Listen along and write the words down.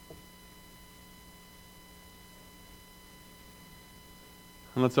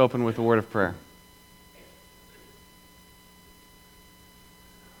And let's open with a word of prayer.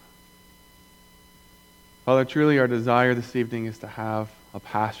 Father, truly our desire this evening is to have a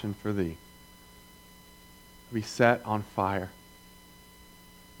passion for Thee, to be set on fire.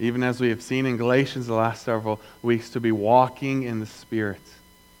 Even as we have seen in Galatians the last several weeks, to be walking in the Spirit,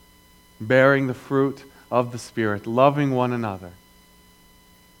 bearing the fruit of the Spirit, loving one another.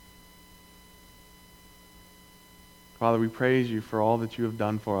 Father, we praise You for all that You have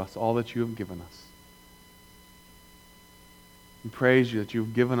done for us, all that You have given us. We praise You that You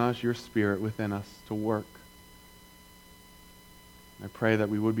have given us Your Spirit within us to work. I pray that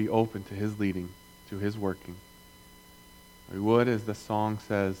we would be open to His leading, to His working. We would, as the song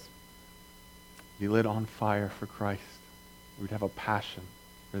says, be lit on fire for Christ. We'd have a passion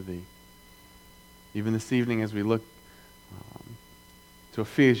for Thee. Even this evening as we look to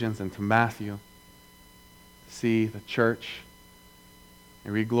Ephesians and to Matthew, see the church,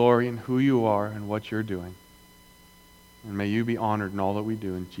 and we glory in who You are and what You're doing. And may You be honored in all that we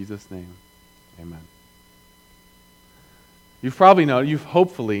do. In Jesus' name, amen. You've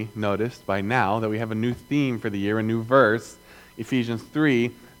hopefully noticed by now that we have a new theme for the year, a new verse, Ephesians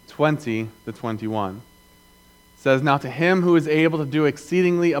 3:20-21. It says, "Now to Him who is able to do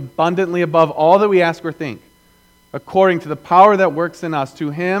exceedingly abundantly above all that we ask or think, according to the power that works in us, to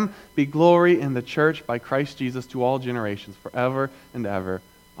Him be glory in the church by Christ Jesus to all generations, forever and ever.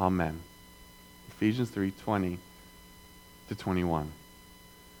 Amen." Ephesians 3:20-21.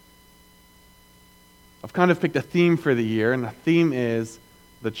 I've kind of picked a theme for the year, and the theme is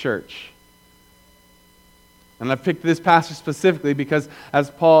the church. And I've picked this passage specifically because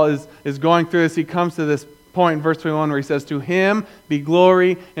as Paul is going through this, he comes to this point in verse 21 where he says, "To Him be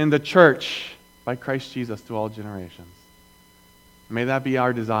glory in the church by Christ Jesus to all generations." May that be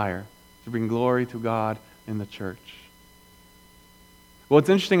our desire, to bring glory to God in the church. What's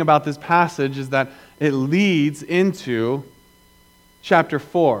interesting about this passage is that it leads into chapter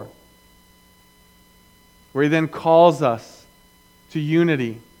 4. Where he then calls us to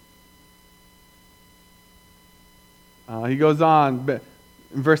unity. He goes on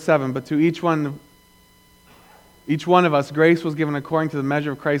in verse 7, "But to each one of us grace was given according to the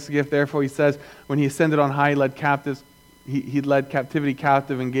measure of Christ's gift. Therefore," he says, "when He ascended on high, He led captivity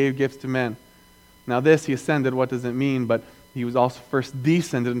captive and gave gifts to men." Now this, He ascended, what does it mean? But He was also first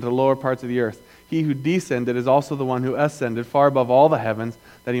descended into the lower parts of the earth. He who descended is also the one who ascended far above all the heavens,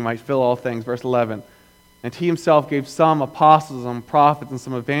 that He might fill all things. Verse 11. "And He Himself gave some apostles, some prophets, and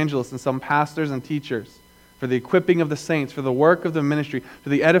some evangelists, and some pastors and teachers, for the equipping of the saints, for the work of the ministry, for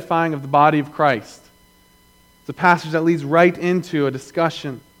the edifying of the body of Christ." It's a passage that leads right into a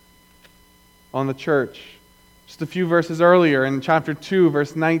discussion on the church. Just a few verses earlier, in chapter 2,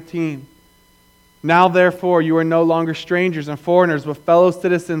 verse 19. "Now therefore you are no longer strangers and foreigners, but fellow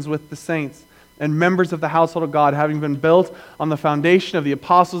citizens with the saints, and members of the household of God, having been built on the foundation of the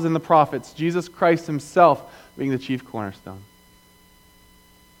apostles and the prophets, Jesus Christ Himself being the chief cornerstone."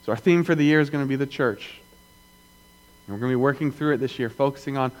 So our theme for the year is going to be the church. And we're going to be working through it this year,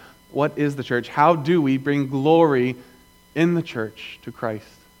 focusing on what is the church? How do we bring glory in the church to Christ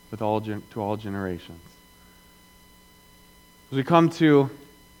to all generations? As we come to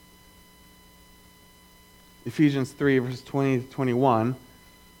Ephesians 3, verses 20-21,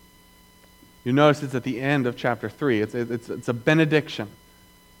 you notice it's at the end of chapter 3. It's a benediction,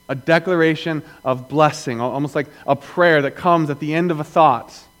 a declaration of blessing, almost like a prayer that comes at the end of a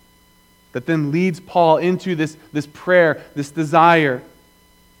thought that then leads Paul into this prayer, this desire.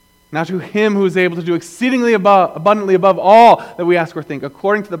 "Now to Him who is able to do exceedingly abundantly above all that we ask or think,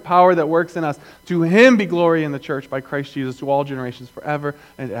 according to the power that works in us, to Him be glory in the church by Christ Jesus to all generations, forever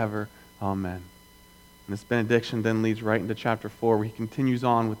and ever. Amen." And this benediction then leads right into chapter 4, where he continues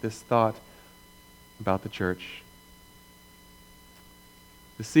on with this thought about the church.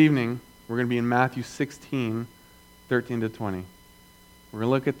 This evening, we're going to be in Matthew 16, 13-20. We're going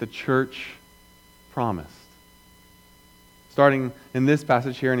to look at the church promised. Starting in this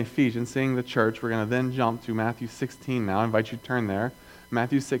passage here in Ephesians, seeing the church, we're going to then jump to Matthew 16 now. I invite you to turn there.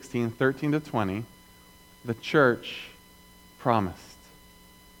 Matthew 16, 13-20. The church promised.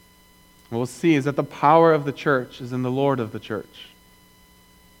 What we'll see is that the power of the church is in the Lord of the church.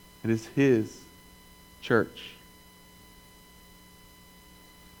 It is His church.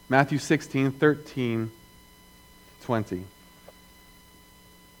 Matthew 16, 13, 20.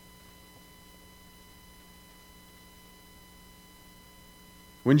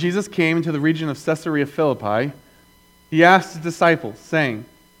 When Jesus came into the region of Caesarea Philippi, He asked His disciples, saying,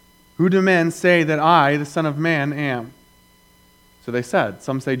 "Who do men say that I, the Son of Man, am?" So they said,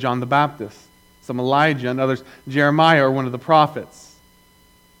 "Some say John the Baptist, some Elijah, and others Jeremiah or one of the prophets."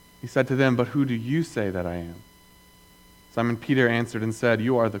 He said to them, "But who do you say that I am?" Simon Peter answered and said,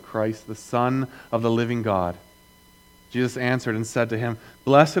 "You are the Christ, the Son of the living God." Jesus answered and said to him,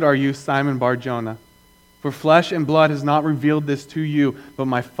 "Blessed are you, Simon Bar-Jonah, for flesh and blood has not revealed this to you, but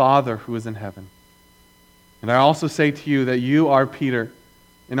my Father who is in heaven. And I also say to you that you are Peter,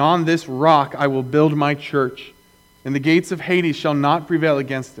 and on this rock I will build my church, and the gates of Hades shall not prevail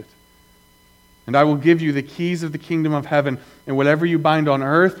against it. And I will give you the keys of the kingdom of heaven, and whatever you bind on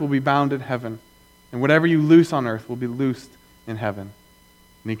earth will be bound in heaven, and whatever you loose on earth will be loosed in heaven."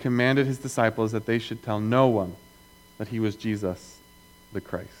 And he commanded his disciples that they should tell no one that he was Jesus the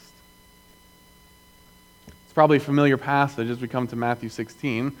Christ. It's probably a familiar passage as we come to Matthew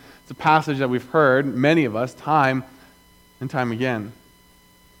 16. It's a passage that we've heard, many of us, time and time again.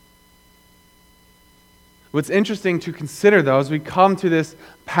 What's interesting to consider, though, as we come to this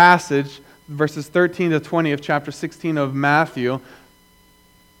passage, verses 13 to 20 of chapter 16 of Matthew,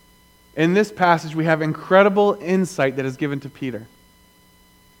 in this passage we have incredible insight that is given to Peter.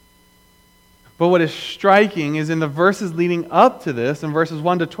 But what is striking is in the verses leading up to this, in verses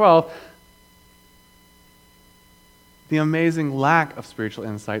 1 to 12, the amazing lack of spiritual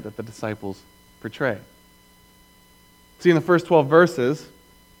insight that the disciples portray. See, in the first 12 verses,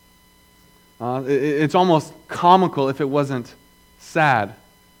 it's almost comical if it wasn't sad.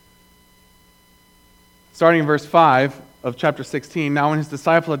 Starting in verse 5 of chapter 16, "Now when his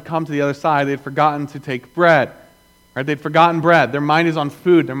disciples had come to the other side, they had forgotten to take bread." Right? They'd forgotten bread. Their mind is on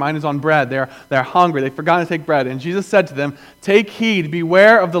food. Their mind is on bread. They're hungry. They've forgotten to take bread. And Jesus said to them, "Take heed,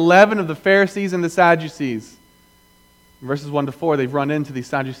 beware of the leaven of the Pharisees and the Sadducees." In verses 1 to 4, they've run into these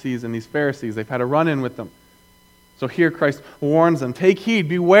Sadducees and these Pharisees. They've had a run-in with them. So here Christ warns them, "Take heed,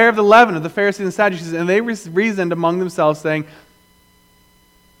 beware of the leaven of the Pharisees and Sadducees." And they reasoned among themselves, saying,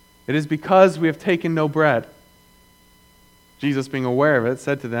 "It is because we have taken no bread." Jesus, being aware of it,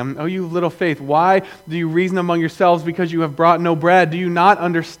 said to them, "O you little faith, why do you reason among yourselves because you have brought no bread? Do you not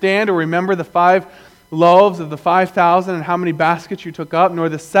understand or remember the 5 loaves of the 5,000 and how many baskets you took up, nor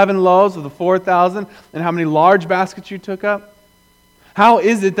the 7 loaves of the 4,000 and how many large baskets you took up? How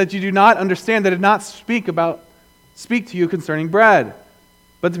is it that you do not understand that I did not speak to you concerning bread,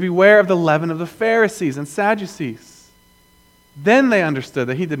 but to beware of the leaven of the Pharisees and Sadducees?" Then they understood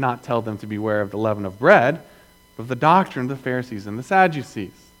that he did not tell them to beware of the leaven of bread, but of the doctrine of the Pharisees and the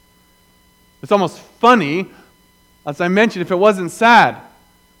Sadducees. It's almost funny, as I mentioned, if it wasn't sad.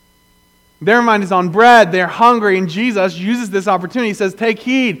 Their mind is on bread, they're hungry, and Jesus uses this opportunity. He says, "Take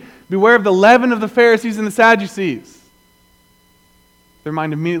heed, beware of the leaven of the Pharisees and the Sadducees." Their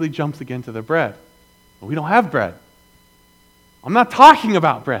mind immediately jumps again to the bread. Well, we don't have bread. I'm not talking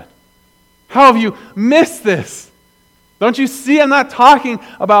about bread. How have you missed this? Don't you see I'm not talking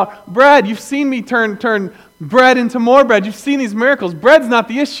about bread? You've seen me turn bread into more bread. You've seen these miracles. Bread's not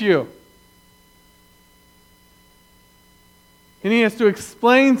the issue. And he has to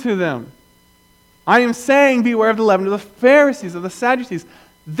explain to them, "I am saying beware of the leaven of the Pharisees, of the Sadducees."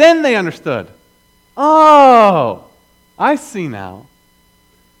 Then they understood. Oh, I see now.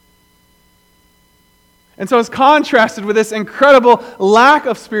 And so it's contrasted with this incredible lack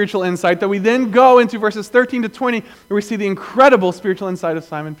of spiritual insight that we then go into verses 13 to 20, where we see the incredible spiritual insight of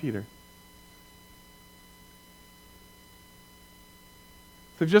Simon Peter.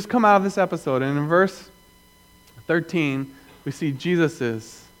 So we've just come out of this episode, and in verse 13, we see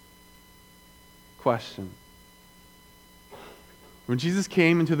Jesus' question. When Jesus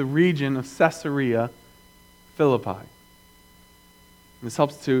came into the region of Caesarea Philippi. This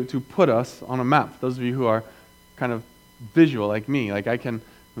helps to put us on a map. Those of you who are kind of visual like me, like I can,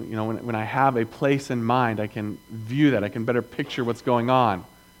 when I have a place in mind, I can view that. I can better picture what's going on.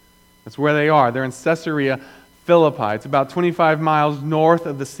 That's where they are. They're in Caesarea Philippi. It's about 25 miles north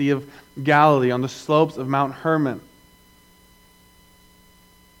of the Sea of Galilee on the slopes of Mount Hermon.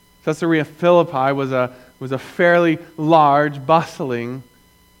 Caesarea Philippi was a fairly large, bustling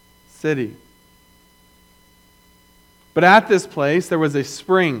city. But at this place, there was a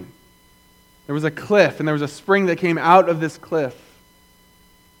spring. There was a cliff, and there was a spring that came out of this cliff.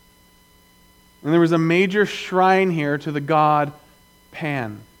 And there was a major shrine here to the god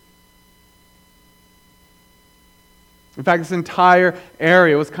Pan. In fact, this entire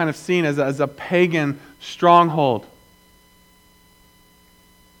area was kind of seen as a pagan stronghold.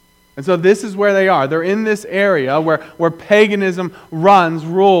 And so this is where they are. They're in this area where paganism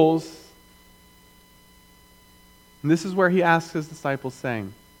rules. And this is where he asks his disciples,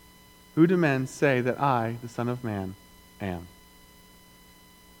 saying, "Who do men say that I, the Son of Man, am?"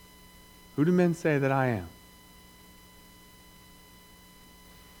 Who do men say that I am?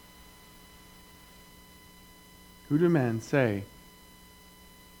 Who do men say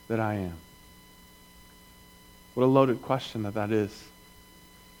that I am? What a loaded question that is.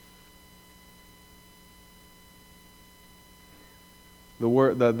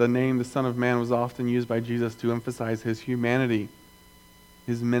 The name, the Son of Man, was often used by Jesus to emphasize his humanity,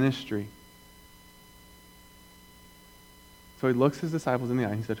 his ministry. So he looks his disciples in the eye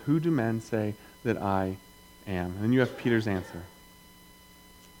and he said, "Who do men say that I am?" And then you have Peter's answer.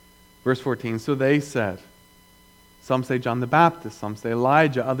 Verse 14, so they said, some say John the Baptist, some say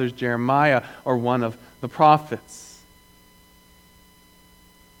Elijah, others Jeremiah, or one of the prophets.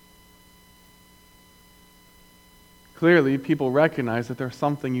 Clearly, people recognize that there's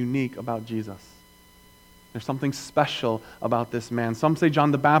something unique about Jesus. There's something special about this man. Some say John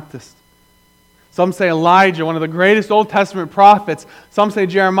the Baptist. Some say Elijah, one of the greatest Old Testament prophets. Some say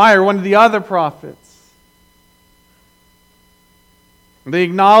Jeremiah, or one of the other prophets. They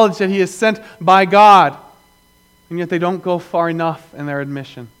acknowledge that he is sent by God, and yet they don't go far enough in their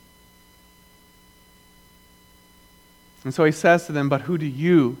admission. And so he says to them, "But who do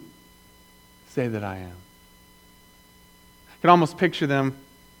you say that I am?" I can almost picture them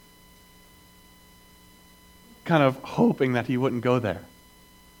kind of hoping that he wouldn't go there.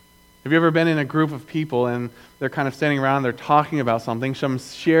 Have you ever been in a group of people and they're kind of standing around, they're talking about something, some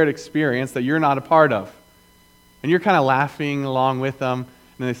shared experience that you're not a part of? And you're kind of laughing along with them,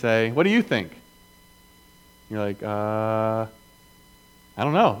 and they say, "What do you think?" You're like, I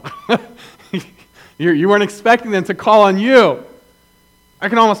don't know. You weren't expecting them to call on you. I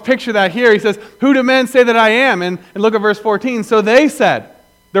can almost picture that here. He says, "Who do men say that I am?" And look at verse 14. So they said,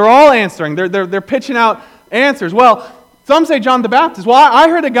 they're all answering. They're pitching out answers. Well, some say John the Baptist. Well, I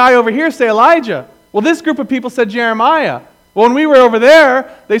heard a guy over here say Elijah. Well, this group of people said Jeremiah. Well, when we were over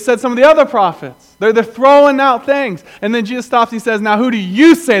there, they said some of the other prophets. They're throwing out things. And then Jesus stops. He says, "Now who do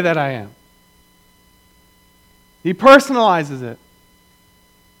you say that I am?" He personalizes it.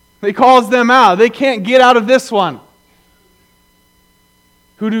 He calls them out. They can't get out of this one.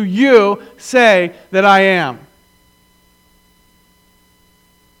 Who do you say that I am?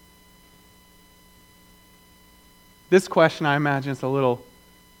 This question, I imagine, is a little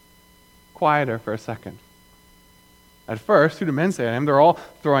quieter for a second. At first, who do men say I am? They're all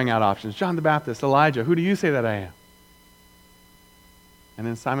throwing out options. John the Baptist, Elijah, who do you say that I am? And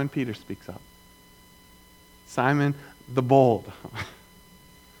then Simon Peter speaks up. Simon the bold.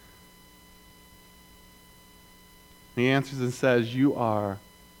 He answers and says, "You are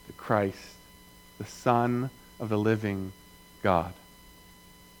the Christ, the Son of the living God."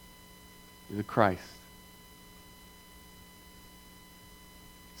 You're the Christ.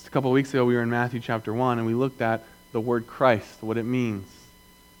 Just a couple of weeks ago, we were in Matthew chapter 1, and we looked at the word Christ, what it means.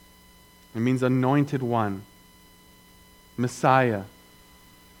 It means anointed one, Messiah.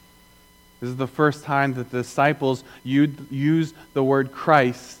 This is the first time that the disciples use the word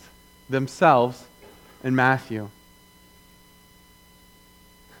Christ themselves in Matthew.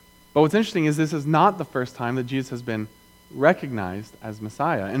 But what's interesting is this is not the first time that Jesus has been recognized as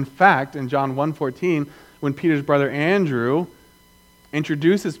Messiah. In fact, in John 1:14, when Peter's brother Andrew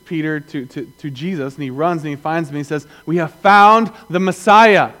introduces Peter to Jesus, and he runs and he finds him and he says, "We have found the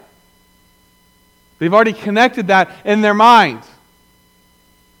Messiah." They've already connected that in their mind.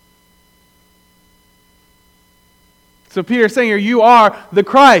 So Peter's saying here, you are the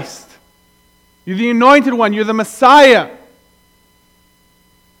Christ. You're the anointed one. You're the Messiah.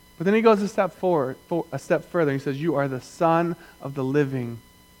 But then he goes a step further. He says, "You are the Son of the living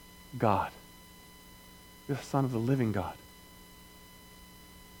God." You're the Son of the living God.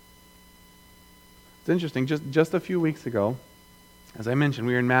 It's interesting. Just a few weeks ago, as I mentioned,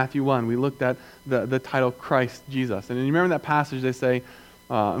 we were in Matthew 1. We looked at the title Christ Jesus. And you remember that passage they say,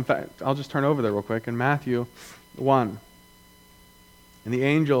 in fact, I'll just turn over there real quick. In Matthew 1, and the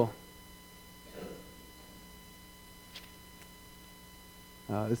angel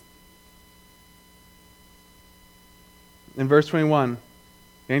in verse 21,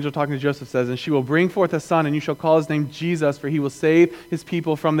 the angel talking to Joseph says, "And she will bring forth a son, and you shall call his name Jesus, for he will save his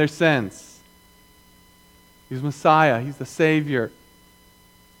people from their sins." He's Messiah. He's the Savior.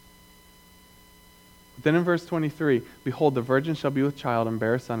 But then in verse 23, "Behold, the virgin shall be with child and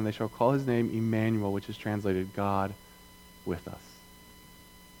bear a son, and they shall call his name Emmanuel," which is translated God with us.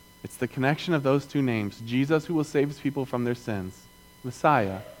 It's the connection of those two names, Jesus, who will save his people from their sins,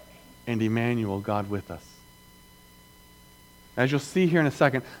 Messiah, and Emmanuel, God with us. As you'll see here in a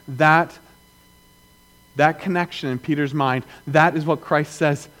second, that connection in Peter's mind, that is what Christ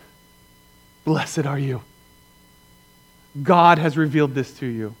says, "Blessed are you. God has revealed this to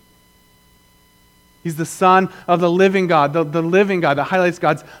you." He's the Son of the living God, the living God that highlights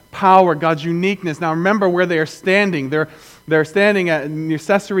God's power, God's uniqueness. Now remember where they are standing. They're standing near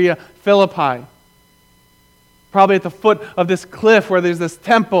Caesarea Philippi, probably at the foot of this cliff where there's this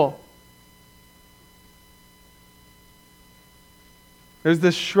temple. There's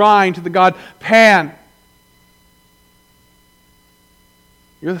this shrine to the god Pan.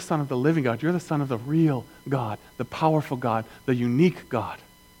 You're the Son of the living God. You're the Son of the real God, the powerful God, the unique God.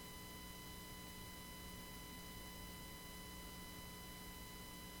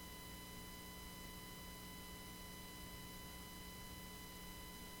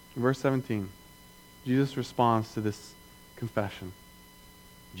 Verse 17, Jesus responds to this confession.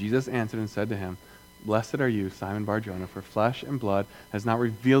 Jesus answered and said to him, "Blessed are you, Simon Bar-Jonah, for flesh and blood has not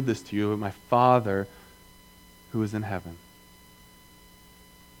revealed this to you, but my Father who is in heaven."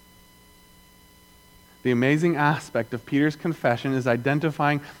 The amazing aspect of Peter's confession is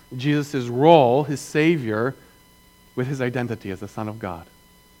identifying Jesus' role, his Savior, with his identity as the Son of God.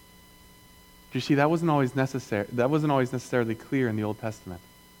 Do you see, that wasn't always necessarily clear in the Old Testament.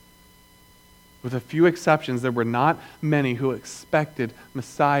 With a few exceptions, there were not many who expected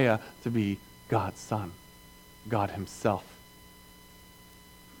Messiah to be God's Son, God himself.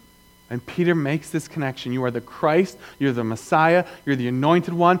 And Peter makes this connection. You are the Christ, you're the Messiah, you're the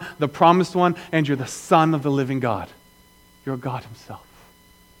anointed one, the promised one, and you're the Son of the living God. You're God himself.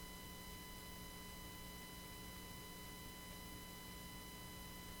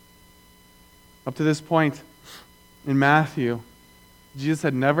 Up to this point in Matthew, Jesus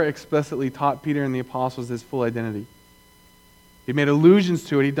had never explicitly taught Peter and the apostles his full identity. He made allusions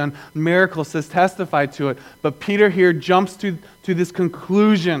to it. He'd done miracles to testify to it. But Peter here jumps to this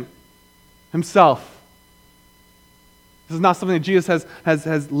conclusion himself. This is not something that Jesus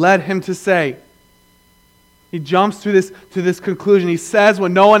has led him to say. He jumps to this conclusion. He says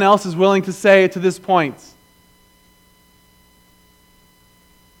what no one else is willing to say to this point.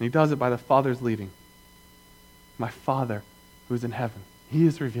 And he does it by the Father's leading. My Father who is in heaven, he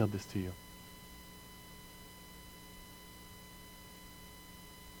has revealed this to you.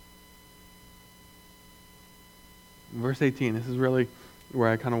 Verse 18, this is really where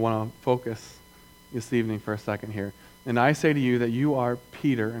I kind of want to focus this evening for a second here. And I say to you that you are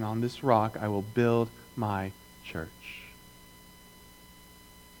Peter, and on this rock I will build my church.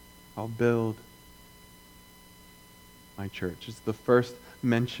 I'll build my church. It's the first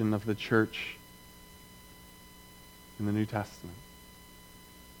mention of the church in the New Testament.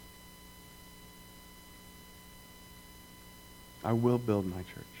 I will build my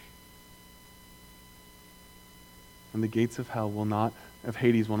church. And the gates of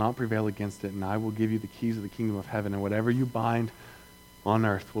Hades will not prevail against it, and I will give you the keys of the kingdom of heaven, and whatever you bind on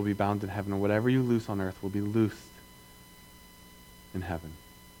earth will be bound in heaven, and whatever you loose on earth will be loosed in heaven.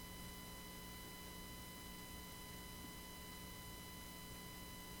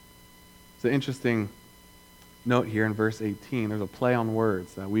 It's an interesting note here in verse 18. There's a play on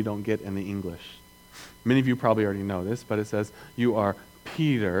words that we don't get in the English. Many of you probably already know this, but it says, you are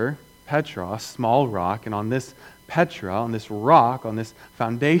Peter, Petra, small rock, and on this Petra, on this rock, on this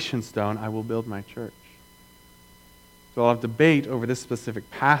foundation stone, I will build my church. So I'll have debate over this specific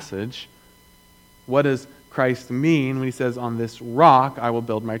passage. What does Christ mean when he says, on this rock, I will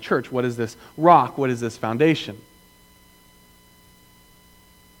build my church? What is this rock? What is this foundation?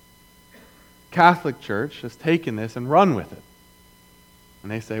 Catholic Church has taken this and run with it.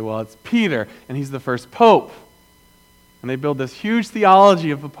 And they say, well, it's Peter, and he's the first pope. And they build this huge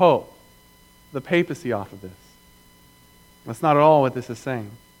theology of the pope, the papacy off of this. That's not at all what this is saying.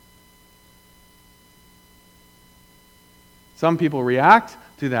 Some people react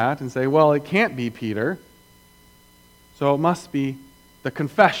to that and say, well, it can't be Peter, so it must be the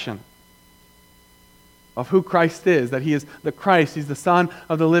confession of who Christ is, that he is the Christ, he's the Son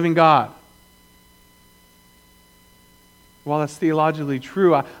of the living God. While that's theologically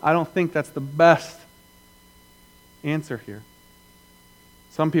true, I don't think that's the best answer here.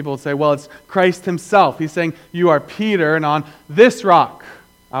 Some people say, well, it's Christ himself. He's saying, you are Peter, and on this rock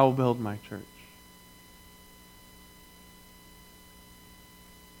I will build my church.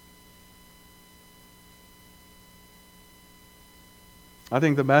 I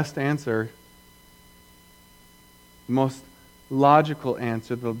think the best answer, the most logical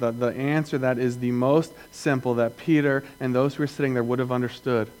answer, the answer that is the most simple that Peter and those who were sitting there would have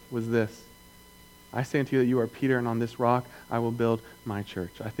understood was this. I say unto you that you are Peter, and on this rock I will build my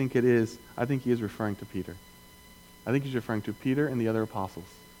church. I think he is referring to Peter. I think he's referring to Peter and the other apostles.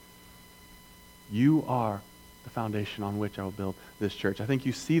 You are the foundation on which I will build this church. I think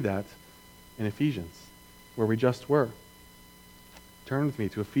you see that in Ephesians, where we just were. Turn with me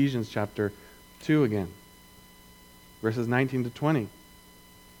to Ephesians chapter 2 again. Verses 19 to 20.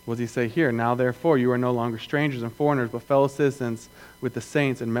 What does he say here? Now therefore you are no longer strangers and foreigners, but fellow citizens with the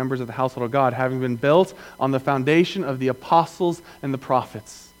saints and members of the household of God, having been built on the foundation of the apostles and the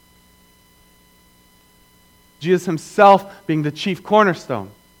prophets. Jesus himself being the chief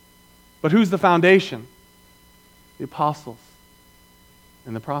cornerstone. But who's the foundation? The apostles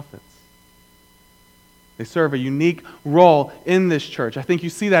and the prophets. They serve a unique role in this church. I think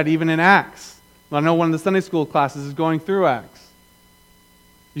you see that even in Acts. I know one of the Sunday school classes is going through Acts.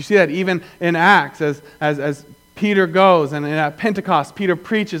 You see that even in Acts as Peter goes, and at Pentecost Peter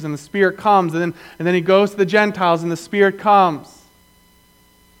preaches and the Spirit comes, and then he goes to the Gentiles and the Spirit comes.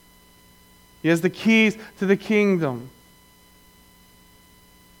 He has the keys to the kingdom.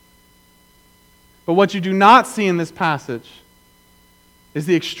 But what you do not see in this passage is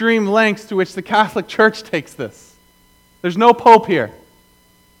the extreme lengths to which the Catholic Church takes this. There's no pope here.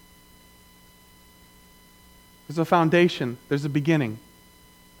 There's a foundation. There's a beginning.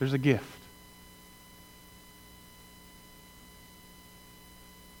 There's a gift.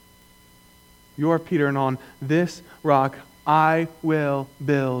 You are Peter, and on this rock I will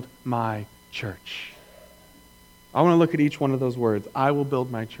build my church. I want to look at each one of those words. I will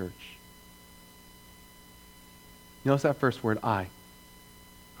build my church. Notice that first word, I.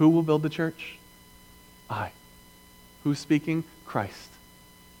 Who will build the church? I. Who's speaking? Christ.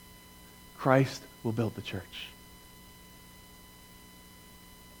 Christ will build the church.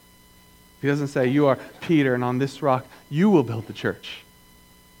 He doesn't say, you are Peter, and on this rock you will build the church.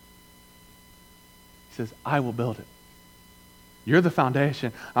 He says, I will build it. You're the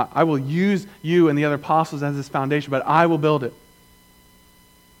foundation. I will use you and the other apostles as this foundation, but I will build it.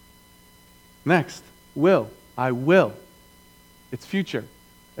 Next, will. I will. It's future.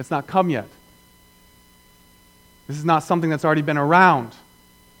 It's not come yet. This is not something that's already been around.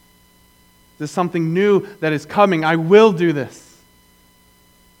 This is something new that is coming. I will do this.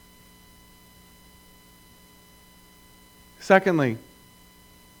 Secondly,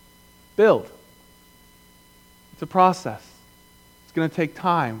 build. It's a process. It's going to take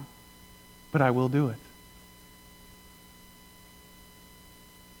time, but I will do it.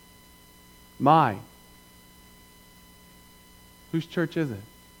 My. Whose church is it?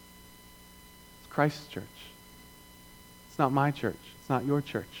 It's Christ's church. It's not my church. It's not your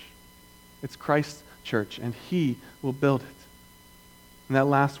church. It's Christ's church, and He will build it. And that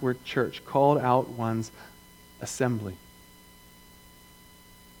last word, church, called out one's assembly.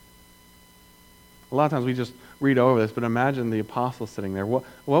 A lot of times we just read over this, but imagine the apostles sitting there. What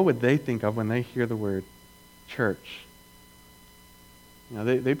would they think of when they hear the word church? You know,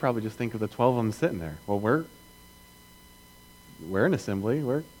 they probably just think of the 12 of them sitting there. Well, we're an assembly.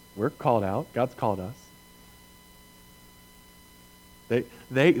 We're called out. God's called us.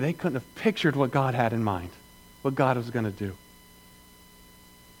 They couldn't have pictured what God had in mind, what God was going to do.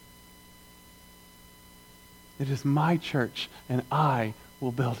 It is my church, and I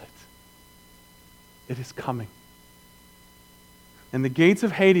will build it. It is coming. And the gates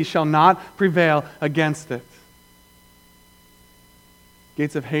of Hades shall not prevail against it.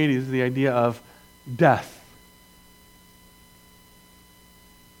 Gates of Hades is the idea of death.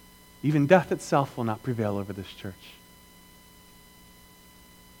 Even death itself will not prevail over this church.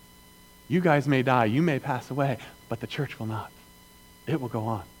 You guys may die, you may pass away, but the church will not. It will go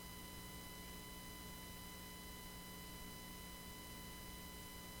on.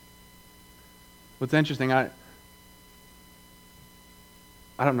 What's interesting, I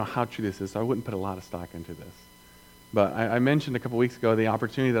don't know how true this is, so I wouldn't put a lot of stock into this. But I mentioned a couple weeks ago the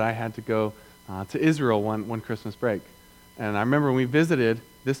opportunity that I had to go to Israel one Christmas break. And I remember when we visited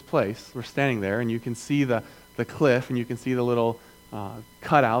this place, we're standing there, and you can see the cliff, and you can see the little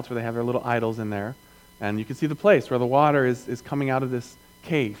cutouts where they have their little idols in there. And you can see the place where the water is coming out of this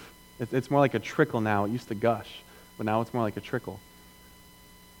cave. It's more like a trickle now. It used to gush, but now it's more like a trickle.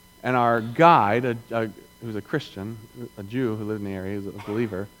 And our guide, who's a Christian, a Jew who lived in the area, who's a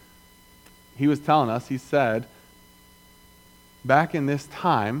believer, he was telling us, he said, back in this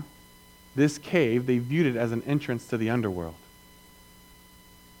time, this cave, they viewed it as an entrance to the underworld.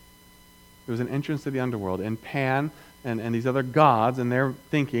 It was an entrance to the underworld. And Pan and these other gods, and their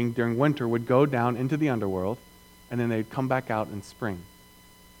thinking during winter, would go down into the underworld, and then they'd come back out in spring.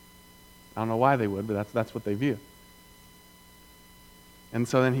 I don't know why they would, but that's what they view. And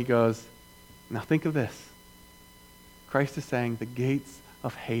so then he goes, now think of this. Christ is saying the gates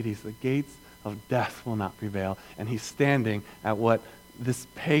of Hades, the gates of death will not prevail. And he's standing at what this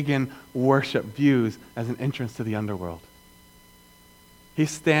pagan worship views as an entrance to the underworld.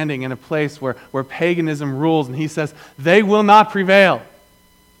 He's standing in a place where paganism rules, and he says, they will not prevail.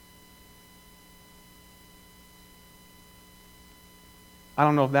 I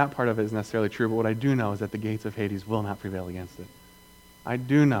don't know if that part of it is necessarily true, but what I do know is that the gates of Hades will not prevail against it. I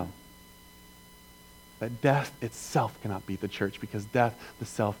do know that death itself cannot beat the church, because death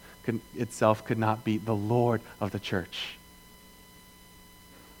itself could not beat the Lord of the church.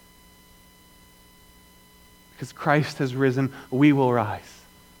 Because Christ has risen, we will rise.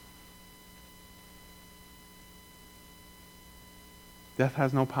 Death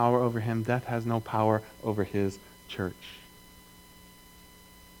has no power over him. Death has no power over his church.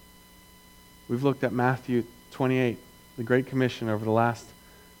 We've looked at Matthew 28, the Great Commission, over the last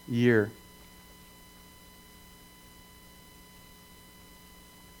year.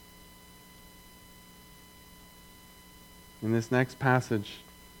 In this next passage,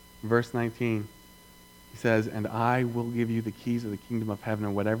 verse 19, he says, "And I will give you the keys of the kingdom of heaven,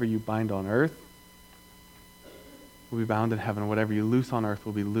 and whatever you bind on earth will be bound in heaven, and whatever you loose on earth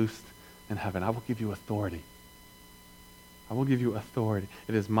will be loosed in heaven." I will give you authority. I will give you authority.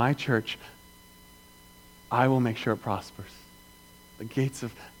 It is my church. I will make sure it prospers. The gates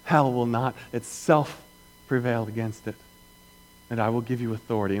of hell will not itself prevail against it. And I will give you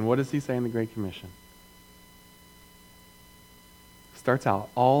authority. And what does he say in the Great Commission? Starts out,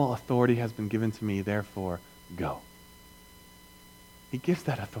 "All authority has been given to me, therefore go." He gives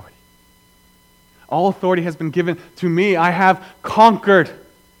that authority. All authority has been given to me. I have conquered.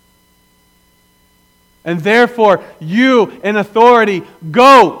 And therefore, you in authority,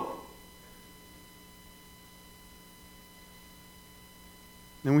 go.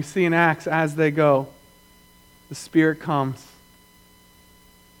 And we see in Acts, as they go, the Spirit comes.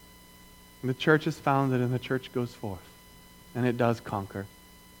 And the church is founded, and the church goes forth. And it does conquer.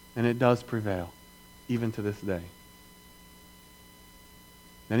 And it does prevail, even to this day.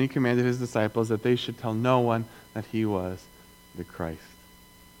 Then he commanded his disciples that they should tell no one that he was the Christ.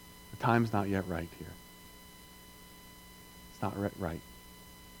 The time's not yet right here. It's not right.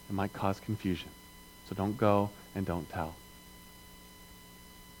 It might cause confusion. So don't go and don't tell.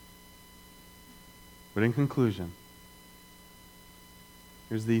 But in conclusion,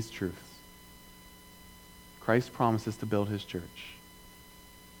 here's these truths. Christ promises to build his church.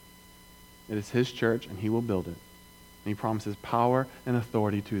 It is his church, and he will build it. And he promises power and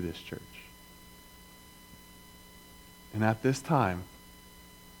authority to this church. And at this time,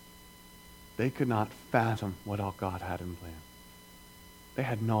 they could not fathom what all God had in plan. They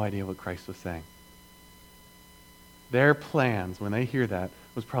had no idea what Christ was saying. Their plans, when they hear that,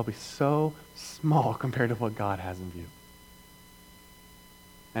 was probably so small compared to what God has in view.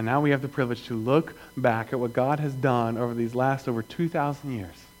 And now we have the privilege to look back at what God has done over these last over 2,000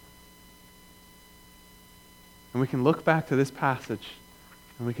 years. And we can look back to this passage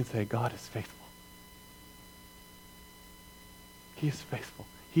and we can say, God is faithful. He is faithful.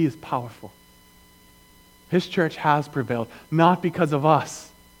 He is powerful. His church has prevailed, not because of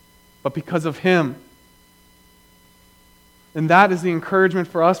us, but because of him. And that is the encouragement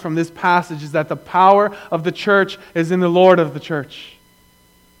for us from this passage, is that the power of the church is in the Lord of the church.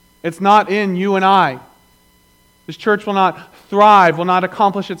 It's not in you and I. This church will not thrive, will not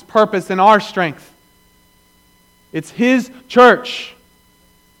accomplish its purpose in our strength. It's his church.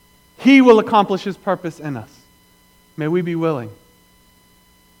 He will accomplish his purpose in us. May we be willing.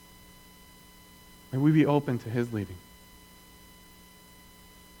 May we be open to his leading.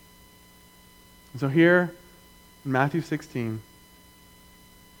 And so here in Matthew 16,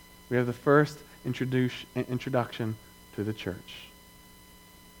 we have the first introduction to the church.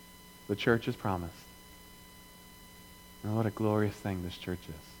 The church is promised. And what a glorious thing this church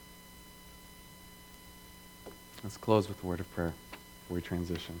is. Let's close with a word of prayer before we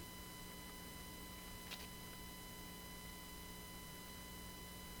transition.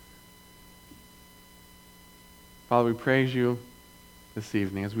 Father, we praise you this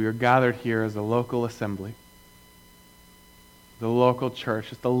evening as we are gathered here as a local assembly, the local church,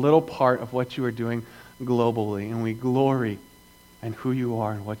 just a little part of what you are doing globally, and we glory in who you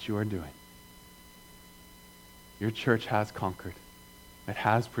are and what you are doing. Your church has conquered. It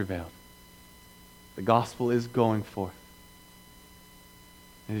has prevailed. The gospel is going forth.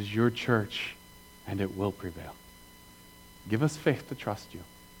 It is your church, and it will prevail. Give us faith to trust you,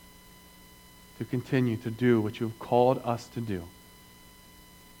 to continue to do what you have called us to do,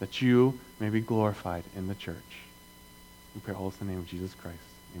 that you may be glorified in the church. We pray all this in the name of Jesus Christ.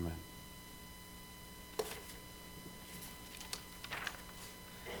 Amen.